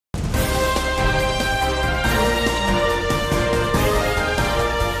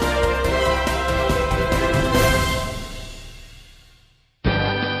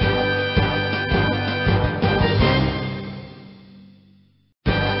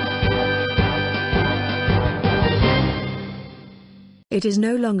It is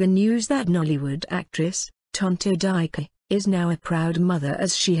no longer news that Nollywood actress, Tonto Dikeh, is now a proud mother,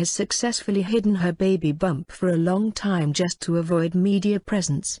 as she has successfully hidden her baby bump for a long time just to avoid media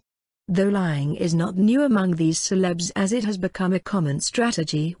presence. Though lying is not new among these celebs, as it has become a common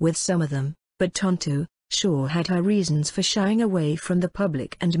strategy with some of them, but Tonto, sure, had her reasons for shying away from the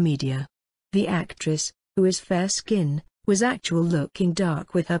public and media. The actress, who is fair-skinned, was looking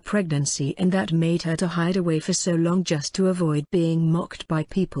dark with her pregnancy, and that made her to hide away for so long just to avoid being mocked by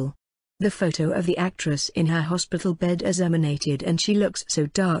people. The photo of the actress in her hospital bed has emanated, and she looks so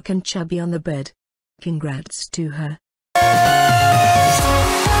dark and chubby on the bed. Congrats to her.